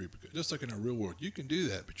to deal with the repercussions. Just like in our real world, you can do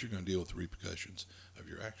that, but you're going to deal with the repercussions of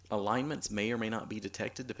your action. Alignments may or may not be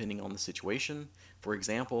detected depending on the situation. For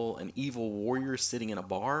example, an evil warrior sitting in a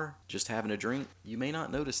bar just having a drink, you may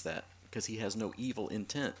not notice that because he has no evil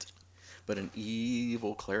intent. But an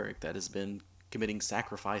evil cleric that has been committing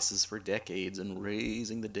sacrifices for decades and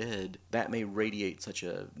raising the dead, that may radiate such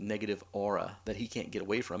a negative aura that he can't get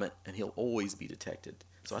away from it, and he'll always be detected.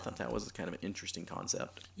 So I thought that was kind of an interesting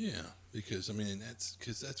concept. Yeah, because I mean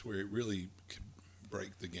that's where it really could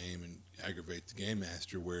break the game and aggravate the game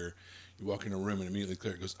master, where you walk in a room and immediately the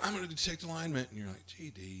cleric goes, "I'm going to detect alignment," and you're like,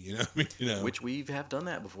 "GD," you know, Which we have done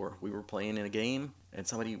that before. We were playing in a game, and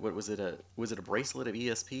somebody, what was it? Was it a bracelet of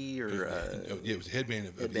ESP or? Yeah, it was a headband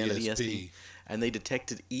of ESP, and they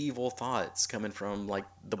detected evil thoughts coming from like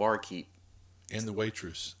the barkeep. And the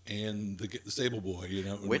waitress, and the stable boy, you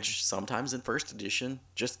know. Which sometimes in 1st edition,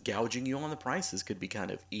 just gouging you on the prices could be kind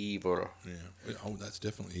of evil. Yeah. Oh, that's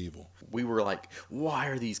definitely evil. We were like, why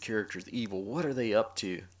are these characters evil? What are they up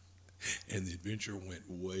to? And the adventure went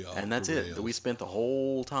way off. And that's the it. rails. We spent the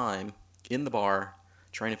whole time in the bar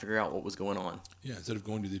trying to figure out what was going on. Yeah, instead of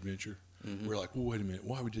going to the adventure, we're like, well, wait a minute.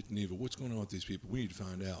 Why are we detecting evil? What's going on with these people? We need to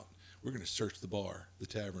find out. We're going to search the bar, the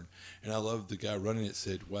tavern. And I love the guy running it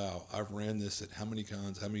said, wow, I've ran this at how many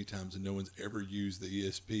cons, how many times, and no one's ever used the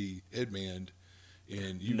ESP headband.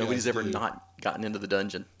 And Nobody's ever not gotten into the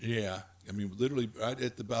dungeon. Yeah. I mean, literally right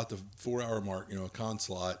at about the 4-hour mark, a con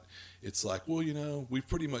slot, it's like, well, we've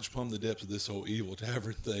pretty much plumbed the depths of this whole evil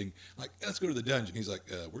tavern thing. Like, let's go to the dungeon. He's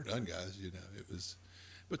like, we're done, guys. It was,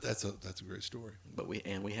 but that's a great story. But we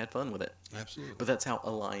had fun with it. Absolutely. But that's how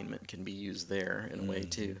alignment can be used there in a way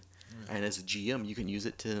too. Yeah. And as a GM, you can use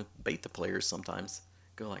it to bait the players sometimes.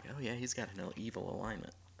 Go like, oh yeah, he's got an evil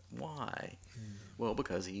alignment. Why? Well,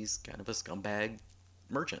 because he's kind of a scumbag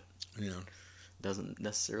merchant. Yeah. Doesn't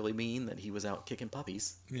necessarily mean that he was out kicking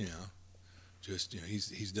puppies. Yeah. Just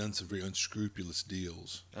he's done some very unscrupulous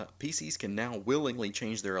deals. PCs can now willingly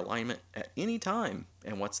change their alignment at any time.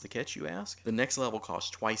 And what's the catch, you ask? The next level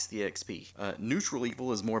costs twice the XP. Neutral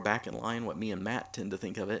evil is more back in line what me and Matt tend to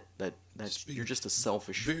think of it. That's you're just a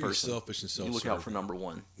selfish very person. Selfish and self-serving. You look out for number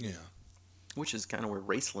one. Yeah. Which is kind of where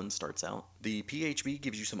Raceland starts out. The PHB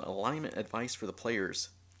gives you some alignment advice for the players.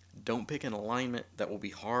 Don't pick an alignment that will be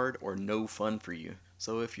hard or no fun for you.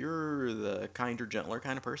 So if you're the kinder, gentler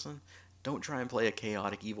kind of person, don't try and play a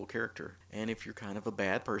chaotic evil character. And if you're kind of a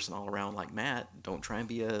bad person all around like Matt, don't try and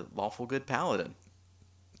be a lawful good paladin.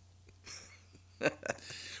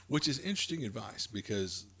 Which is interesting advice,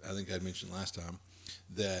 because I think I mentioned last time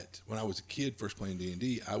that when I was a kid first playing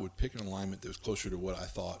D&D, I would pick an alignment that was closer to what I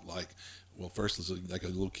thought, like, well, first it was like a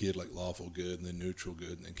little kid, like lawful good, and then neutral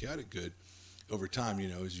good, and then chaotic good. Over time,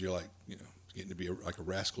 as you're like, getting to be like a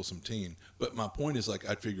rascalsome teen. But my point is, like,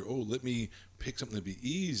 I'd figure, let me pick something to be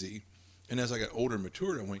easy. And as I got older and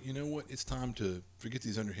matured, I went, you know what? It's time to forget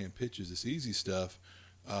these underhand pitches, this easy stuff.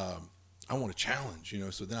 I want a challenge,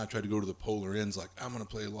 So then I tried to go to the polar ends, like, I'm going to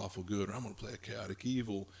play a lawful good, or I'm going to play a chaotic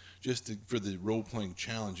evil, just for the role-playing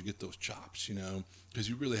challenge to get those chops, because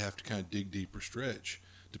you really have to kind of dig deep or stretch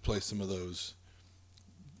to play some of those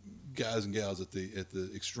guys and gals at the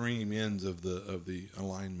extreme ends of the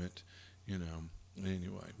alignment,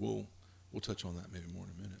 Anyway, we'll touch on that maybe more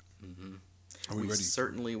in a minute. Mm-hmm. Are we ready?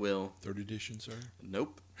 Certainly will. 3rd edition, sir?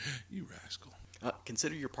 Nope. You rascal.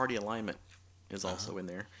 Consider your party alignment is also in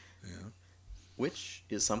there. Yeah. Which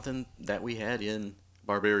is something that we had in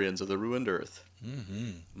Barbarians of the Ruined Earth.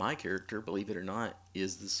 Mm-hmm. My character, believe it or not,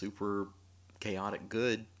 is the super chaotic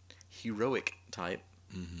good, heroic type.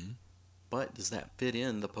 Mm-hmm. But does that fit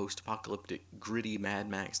in the post-apocalyptic, gritty Mad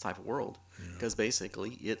Max type of world? Because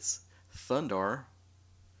basically, it's Thundar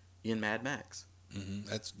in Mad Max. Mm-hmm.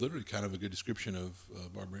 That's literally kind of a good description of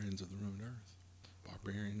Barbarians of the Ruined Earth.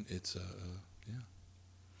 Barbarian, it's yeah.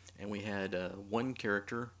 And we had one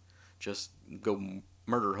character just go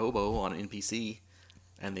murder hobo on an NPC,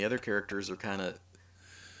 and the other characters are kind of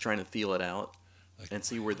trying to feel it out and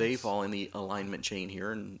see where they fall in the alignment chain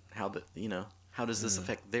here, and how how does this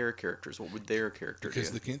affect their characters? What would their character do?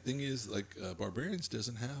 Because the thing is, like, Barbarians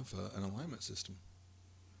doesn't have an alignment system.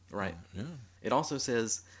 Right. Yeah. It also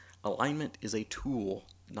says alignment is a tool,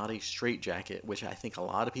 not a straitjacket, which I think a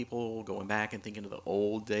lot of people going back and thinking of the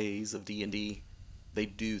old days of D&D, they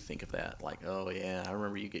do think of that. Like, oh yeah, I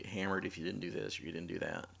remember you get hammered if you didn't do this or you didn't do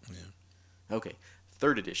that. Yeah. Okay,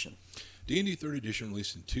 3rd edition. D&D 3rd edition,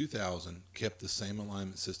 released in 2000, kept the same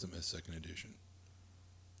alignment system as 2nd edition.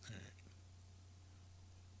 All right.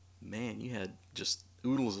 Man, you had just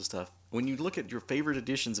oodles of stuff. When you look at your favorite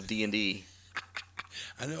editions of D&D,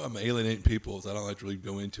 I know I'm alienating people, so I don't like to really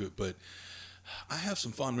go into it, but I have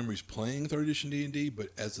some fond memories playing 3rd edition D&D, but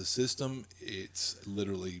as a system, it's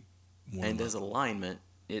literally one and as alignment,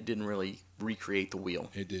 it didn't really recreate the wheel.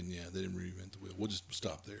 It didn't, yeah. They didn't reinvent the wheel. We'll just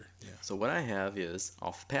stop there, yeah. So what I have is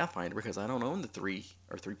off Pathfinder, because I don't own the 3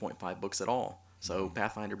 or 3.5 books at all. So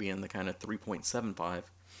Pathfinder being the kind of 3.75,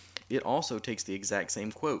 it also takes the exact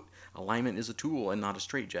same quote. Alignment is a tool and not a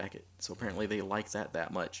straitjacket. So apparently they like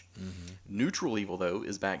that much. Mm-hmm. Neutral evil, though,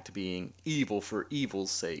 is back to being evil for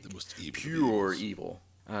evil's sake. The most evil Pure evils. evil.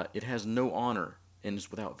 It has no honor and is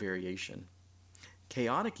without variation.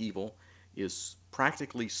 Chaotic evil is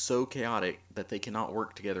practically so chaotic that they cannot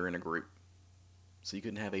work together in a group. So you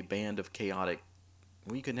couldn't have a band of chaotic...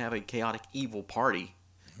 Well, you couldn't have a chaotic evil party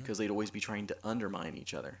because they'd always be trying to undermine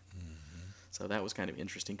each other. So that was kind of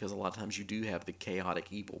interesting because a lot of times you do have the chaotic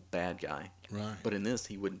evil bad guy. Right. But in this,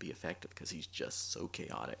 he wouldn't be effective because he's just so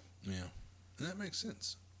chaotic. Yeah. And that makes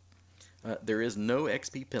sense. There is no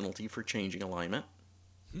XP penalty for changing alignment.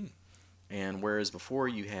 Hmm. And whereas before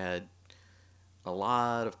you had a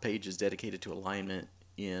lot of pages dedicated to alignment,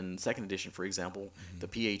 in 2nd edition, for example, the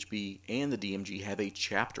PHB and the DMG have a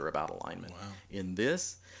chapter about alignment. Wow. In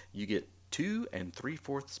this, you get 2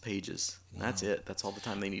 3/4 pages. Wow. That's it. That's all the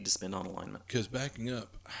time they need to spend on alignment. Because backing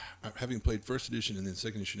up, having played 1st edition and then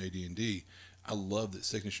 2nd edition AD&D, I love that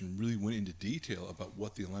 2nd edition really went into detail about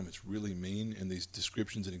what the alignments really mean and these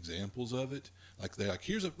descriptions and examples of it. Like,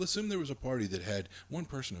 let's assume there was a party that had one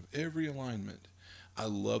person of every alignment. I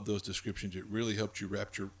love those descriptions. It really helped you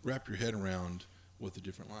wrap your head around what the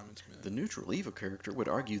different alignments meant. The neutral evil character would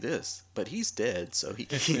argue this, but he's dead, so he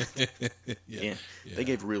can't. yeah. They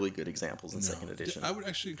gave really good examples in 2nd edition. I would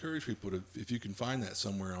actually encourage people to, if you can find that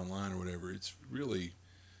somewhere online or whatever, it's really,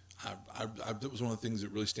 that was one of the things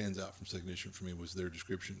that really stands out from 2nd edition for me was their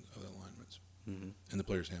description of the alignments and the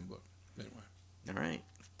player's handbook. Anyway. All right.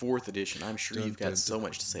 4th edition. I'm sure you've got so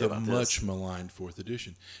much to say the about much this. maligned 4th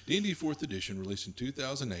edition. D&D 4th edition, released in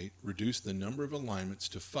 2008, reduced the number of alignments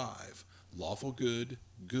to 5: lawful good,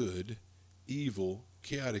 good, evil,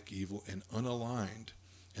 chaotic evil, and unaligned.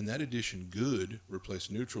 In that edition, good replaced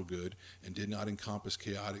neutral good and did not encompass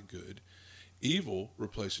chaotic good. Evil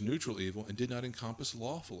replaced neutral evil and did not encompass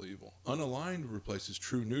lawful evil. Unaligned replaces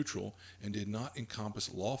true neutral and did not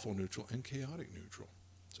encompass lawful neutral and chaotic neutral.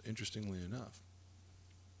 So interestingly enough.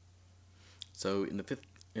 So in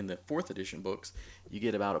the 4th edition books, you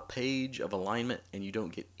get about a page of alignment, and you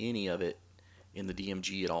don't get any of it in the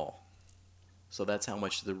DMG at all. So that's how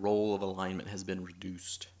much the role of alignment has been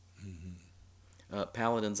reduced.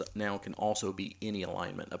 Paladins now can also be any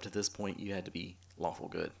alignment. Up to this point, you had to be lawful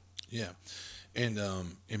good. Yeah, and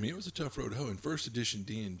I mean, it was a tough road to hoe. In 1st edition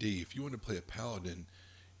D&D, if you wanted to play a paladin,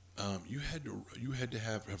 you had to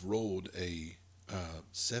have rolled a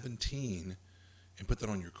 17 and put that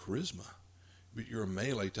on your charisma. But you're a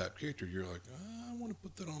melee type character. You're like, I want to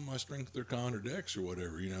put that on my strength or con or dex or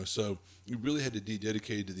whatever, So you really had to be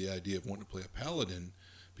dedicated to the idea of wanting to play a paladin,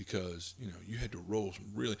 because you had to roll some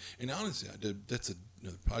really. And honestly, that's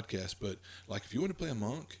another podcast. But like, if you want to play a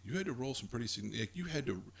monk, you had to roll some pretty significant. You had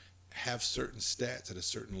to have certain stats at a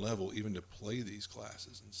certain level even to play these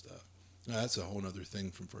classes and stuff. Now, that's a whole other thing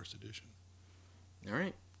from 1st edition. All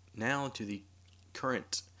right, now to the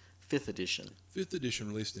current 5th edition. 5th edition,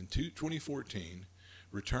 released in 2014,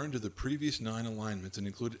 returned to the previous 9 alignments and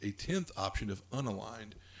included a 10th option of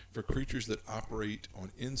unaligned for creatures that operate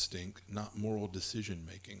on instinct, not moral decision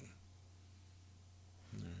making.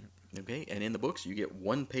 Right. Okay, and in the books you get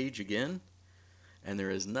 1 page again, and there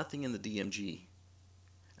is nothing in the DMG.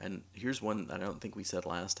 And here's one that I don't think we said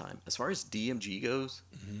last time. As far as DMG goes,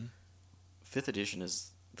 5th edition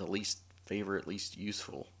is the least favorite, least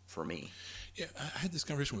useful for me. Yeah, I had this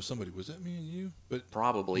conversation with somebody. Was that me and you? But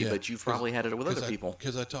probably, but you've probably had it with other people.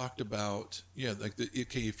 Because I talked about,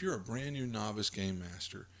 if you're a brand new novice game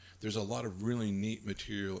master, there's a lot of really neat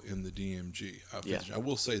material in the DMG. I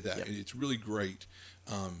will say that. Yeah. It's really great.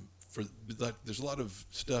 There's a lot of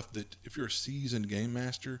stuff that if you're a seasoned game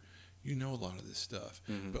master, you know a lot of this stuff.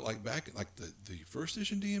 But like back like the 1st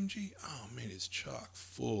edition DMG, oh man, it's chock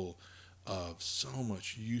full of so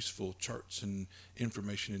much useful charts and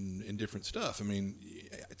information and different stuff. I mean,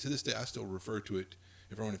 to this day, I still refer to it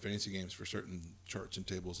if I run fantasy games for certain charts and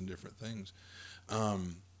tables and different things.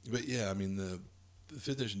 But yeah, I mean, the 5th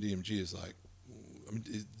edition DMG is like,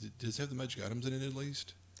 does it have the magic items in it at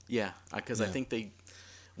least? Yeah, because I think they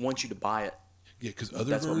want you to buy it. Yeah, because other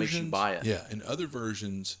that's versions, what makes you buy it. Yeah, in other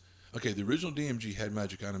versions, okay, the original DMG had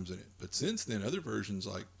magic items in it, but since then, other versions,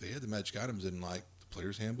 like, they had the magic items in, like,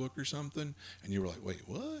 Player's Handbook or something, and you were like, wait,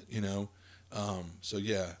 what? So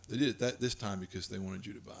yeah, they did that this time because they wanted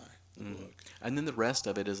you to buy the book. And then the rest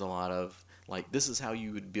of it is a lot of like, this is how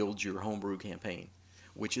you would build your homebrew campaign,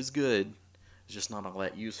 which is good. It's just not all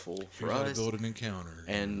that useful for Here's us. how to build an encounter.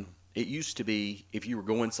 And it used to be, if you were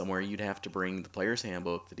going somewhere, you'd have to bring the Player's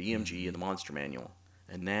Handbook, the DMG, and the Monster Manual.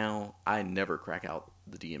 And now I never crack out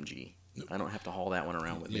the DMG. Nope. I don't have to haul that one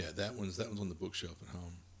around with me. Yeah, that one's on the bookshelf at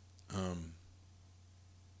home.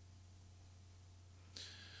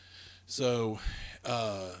 So,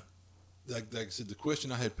 like I said, the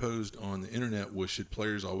question I had posed on the internet was, should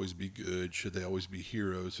players always be good? Should they always be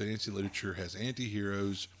heroes? Fantasy literature has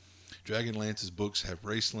anti-heroes. Dragonlance's books have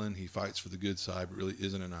Raceland. He fights for the good side, but really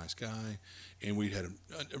isn't a nice guy. And we had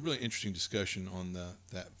a really interesting discussion on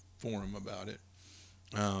that forum about it.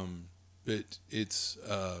 But it's,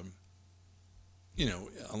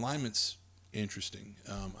 alignment's interesting.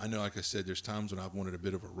 I know, like I said, there's times when I've wanted a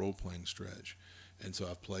bit of a role-playing stretch. And so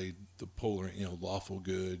I've played the polar, lawful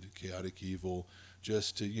good, chaotic evil,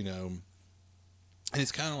 just to, and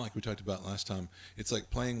it's kind of like we talked about last time. It's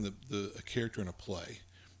like playing a character in a play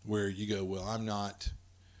where you go, well, I'm not,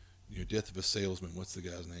 Death of a Salesman, what's the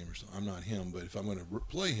guy's name or something? I'm not him, but if I'm going to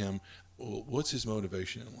play him, well, what's his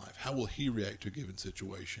motivation in life? How will he react to a given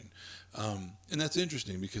situation? And that's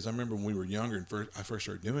interesting because I remember when we were younger and I first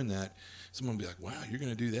started doing that, someone would be like, wow, you're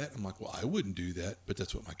going to do that? I'm like, well, I wouldn't do that, but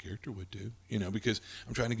that's what my character would do, because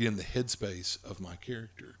I'm trying to get in the headspace of my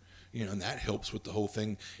character, and that helps with the whole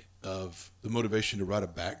thing of the motivation to write a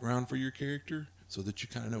background for your character so that you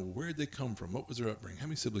kind of know, where did they come from? What was their upbringing? How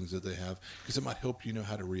many siblings did they have? Because it might help you know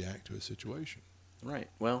how to react to a situation. Right.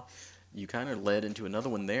 Well, you kind of led into another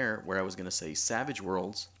one there where I was going to say Savage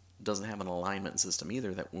Worlds doesn't have an alignment system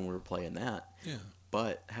either that when we were playing that. Yeah.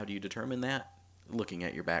 But how do you determine that? Looking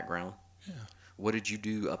at your background. Yeah. What did you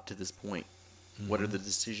do up to this point? Mm-hmm. What are the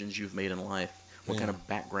decisions you've made in life? What kind of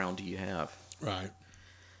background do you have? Right.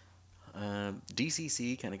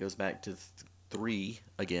 DCC kind of goes back to 3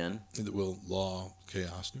 again. that will law,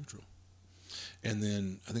 chaos, neutral. And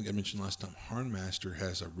then I think I mentioned last time, Harnmaster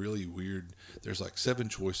has a really weird. There's like 7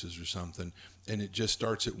 choices or something, and it just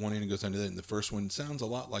starts at one end and goes down to that. And the first one sounds a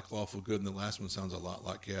lot like lawful good, and the last one sounds a lot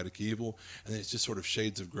like chaotic evil, and then it's just sort of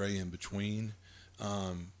shades of gray in between.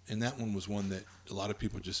 And that one was one that a lot of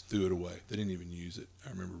people just threw it away. They didn't even use it. I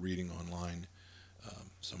remember reading online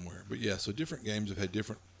somewhere. But yeah, so different games have had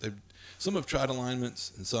different. Some have tried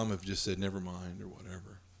alignments, and some have just said never mind or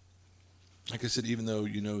whatever. Like I said, even though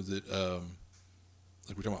you know that,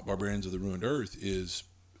 like we're talking about Barbarians of the Ruined Earth is,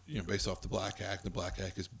 based off the Black Hack. The Black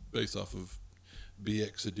Hack is based off of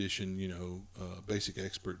BX Edition, Basic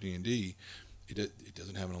Expert D&D. It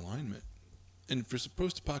doesn't have an alignment, and for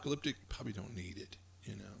post-apocalyptic, probably don't need it,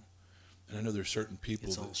 And I know there's certain people.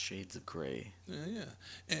 It's all shades of gray. Yeah.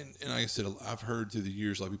 And like I said, I've heard through the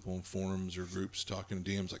years, a lot of people on forums or groups talking to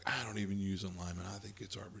DMs like, I don't even use alignment. I think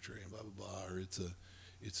it's arbitrary and blah blah blah, or it's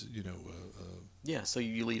Yeah. So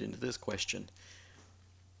you lead into this question: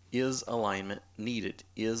 is alignment needed?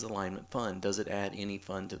 Is alignment fun? Does it add any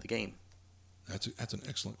fun to the game? That's an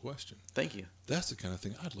excellent question. Thank you. That's the kind of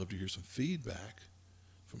thing I'd love to hear some feedback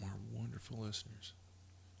from our wonderful listeners,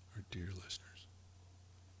 our dear listeners.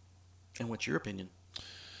 And what's your opinion?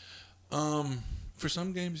 For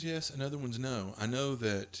some games, yes, and other ones, no. I know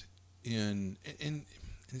that and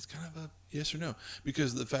it's kind of a yes or no,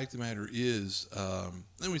 because the fact of the matter is,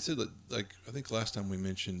 and we said that, like I think last time we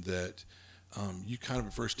mentioned that you kind of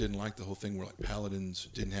at first didn't like the whole thing where like paladins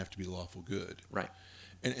didn't have to be lawful good, Right.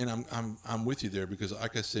 And I'm with you there, because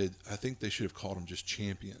like I said, I think they should have called them just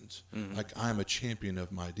champions. Mm-hmm. Like, I'm a champion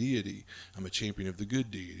of my deity. I'm a champion of the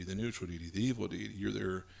good deity, the neutral deity, the evil deity. You're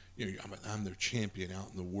their, I'm their champion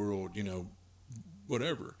out in the world,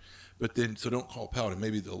 whatever. But then, so don't call paladin.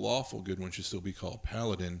 Maybe the lawful good one should still be called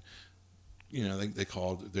paladin. I think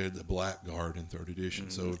they're the Blackguard in 3rd edition.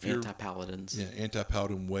 Mm-hmm. So if you're anti-paladins. Yeah,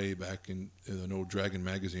 anti-paladin way back in an old Dragon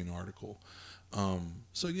magazine article.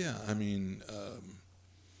 So yeah, I mean.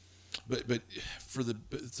 But for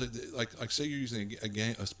like say you're using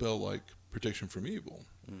a spell like protection from evil,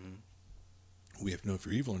 Mm-hmm. we have to know if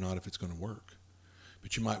you're evil or not if it's going to work.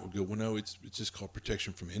 But you might go, well, no, it's just called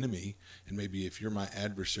protection from enemy, and maybe if you're my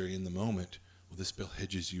adversary in the moment, well, this spell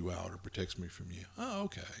hedges you out or protects me from you. Oh,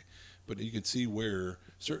 okay. But you can see where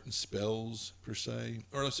certain spells per se,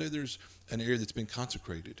 or let's say there's an area that's been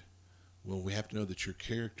consecrated. Well, we have to know that your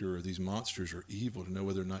character or these monsters are evil to know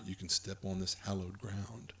whether or not you can step on this hallowed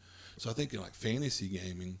ground. So I think in like fantasy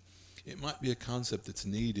gaming, it might be a concept that's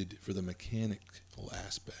needed for the mechanical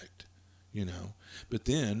aspect, But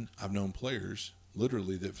then I've known players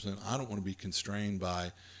literally that said, I don't want to be constrained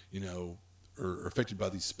by, or affected by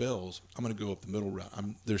these spells. I'm going to go up the middle route.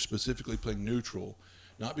 They're specifically playing neutral,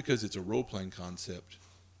 not because it's a role-playing concept,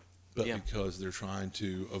 but because they're trying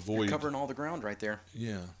to avoid. You're covering all the ground right there.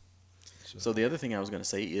 Yeah. So the other thing I was going to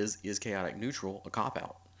say is chaotic neutral a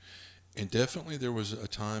cop-out? And definitely there was a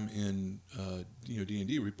time in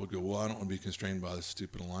D&D where people would go, well, I don't want to be constrained by this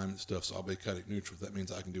stupid alignment stuff, so I'll be chaotic neutral. That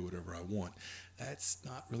means I can do whatever I want. That's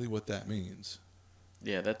not really what that means.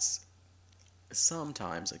 Yeah, that's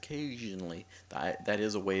sometimes, occasionally, that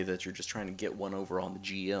is a way that you're just trying to get one over on the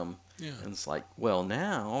GM. Yeah. And it's like, well,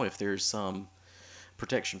 now if there's some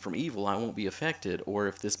protection from evil, I won't be affected. Or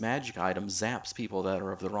if this magic item zaps people that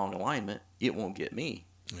are of the wrong alignment, it won't get me.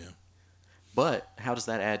 Yeah. But how does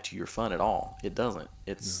that add to your fun at all? It doesn't.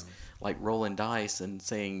 It's like rolling dice and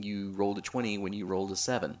saying you rolled a 20 when you rolled a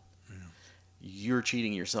 7. Yeah. You're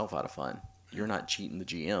cheating yourself out of fun. You're not cheating the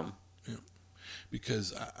GM. Yeah.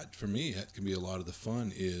 Because for me, that can be a lot of the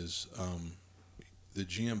fun is the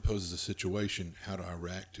GM poses a situation. How do I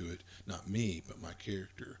react to it? Not me, but my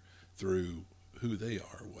character through who they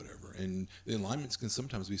are or whatever. And the alignments can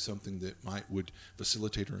sometimes be something that would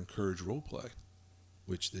facilitate or encourage role play.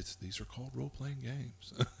 Which these are called role-playing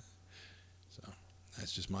games. So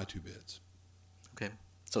that's just my 2 bits. Okay.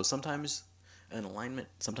 So sometimes an alignment,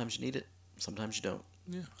 sometimes you need it, sometimes you don't.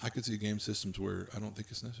 Yeah, I could see game systems where I don't think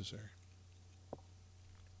it's necessary.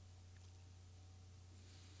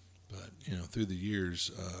 But, through the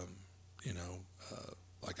years,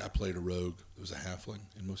 like I played a rogue that was a halfling,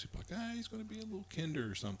 and most people are like, he's going to be a little kinder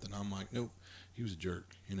or something. I'm like, nope, he was a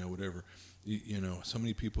jerk, whatever. So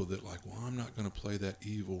many people that like, well, I'm not going to play that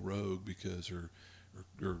evil rogue because, or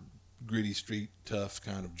gritty street tough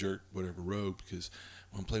kind of jerk, whatever rogue, because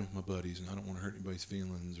I'm playing with my buddies and I don't want to hurt anybody's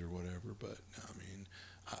feelings or whatever. But I mean,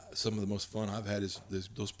 some of the most fun I've had is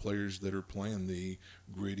those players that are playing the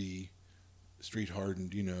gritty, street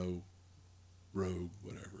hardened, rogue,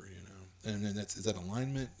 whatever, and then is that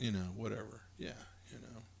alignment, whatever, yeah.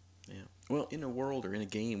 Yeah. Well, in a world or in a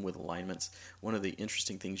game with alignments, one of the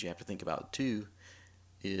interesting things you have to think about too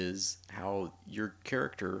is how your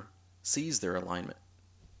character sees their alignment.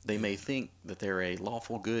 They may think that they're a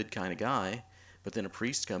lawful good kind of guy, but then a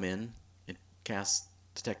priest come in and casts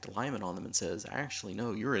detect alignment on them and says, actually,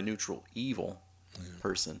 no, you're a neutral evil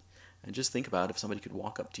person. And just think about if somebody could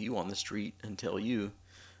walk up to you on the street and tell you,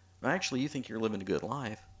 actually, you think you're living a good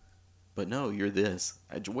life, but no, you're this.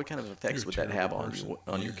 What kind of effects You're a would that have terrible on person. you,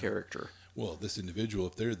 on your character? Well, this individual,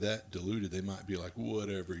 if they're that deluded, they might be like,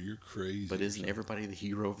 whatever, you're crazy. But isn't everybody the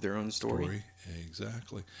hero of their own story?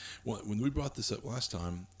 Exactly. Well, when we brought this up last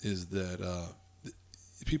time, is that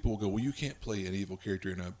people will go, well, you can't play an evil character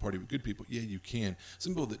in a party with good people. Yeah, you can.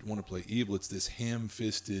 Some people that want to play evil, it's this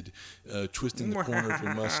ham-fisted, twisting the corner of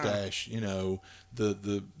your mustache,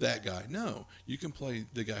 that guy. No, you can play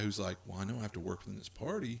the guy who's like, well, I know I have to work within this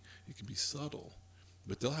party. It can be subtle,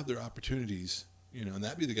 but they'll have their opportunities, and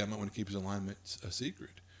that'd be the guy who might want to keep his alignment a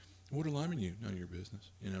secret. What alignment you? None of your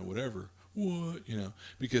business. Whatever. What?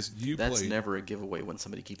 Because you That's played. never a giveaway when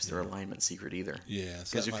somebody keeps their alignment secret either. Yeah.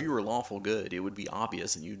 Because if you were lawful good, it would be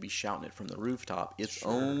obvious and you'd be shouting it from the rooftop. It's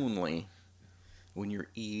only when you're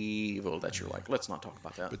evil that you're like, let's not talk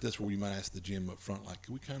about that. But that's where you might ask the GM up front, like,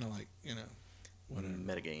 we kind of like, whatever.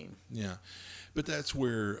 Metagame. Yeah. But that's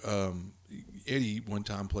where Eddie one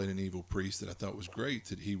time played an evil priest that I thought was great,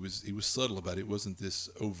 that he was subtle about it. It wasn't this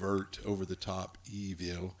overt, over-the-top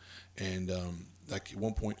evil. And like at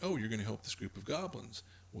one point, oh, you're going to help this group of goblins.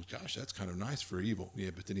 Well, gosh, that's kind of nice for evil. Yeah,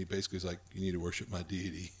 but then he basically is like, you need to worship my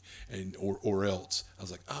deity, and or else. I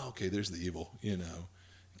was like, oh, okay, there's the evil,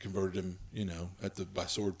 Converted him, by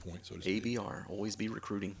sword point, so to speak. ABR, always be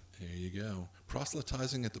recruiting. There you go.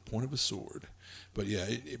 Proselytizing at the point of a sword. But yeah,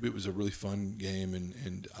 it was a really fun game,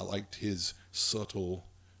 and I liked his subtle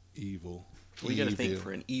evil. Well, you got to think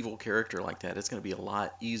for an evil character like that, it's going to be a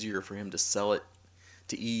lot easier for him to sell it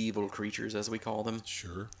to evil creatures, as we call them.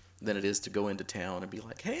 Sure. Than it is to go into town and be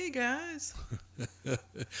like, hey, guys.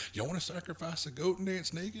 Y'all want to sacrifice a goat and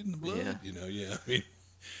dance naked in the blood? Yeah.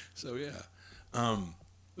 So, yeah.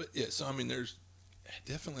 But, yeah, so, there's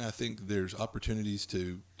definitely, I think there's opportunities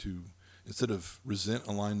to instead of resent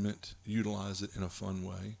alignment, utilize it in a fun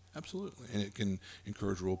way. Absolutely. And it can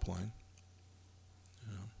encourage role-playing.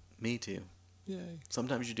 Me too. Yay.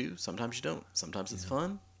 Sometimes you do, sometimes you don't. Sometimes it's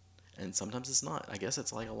fun, and sometimes it's not. I guess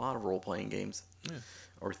it's like a lot of role-playing games. Yeah.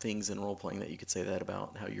 Or things in role-playing that you could say that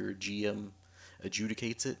about, how your GM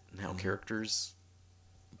adjudicates it and how characters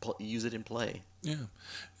use it in play. Yeah.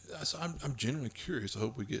 So I'm genuinely curious. I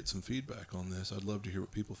hope we get some feedback on this. I'd love to hear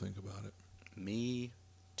what people think about it. Me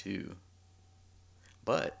too.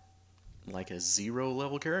 But, like a 0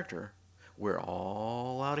 level character, we're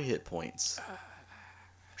all out of hit points.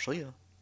 See ya.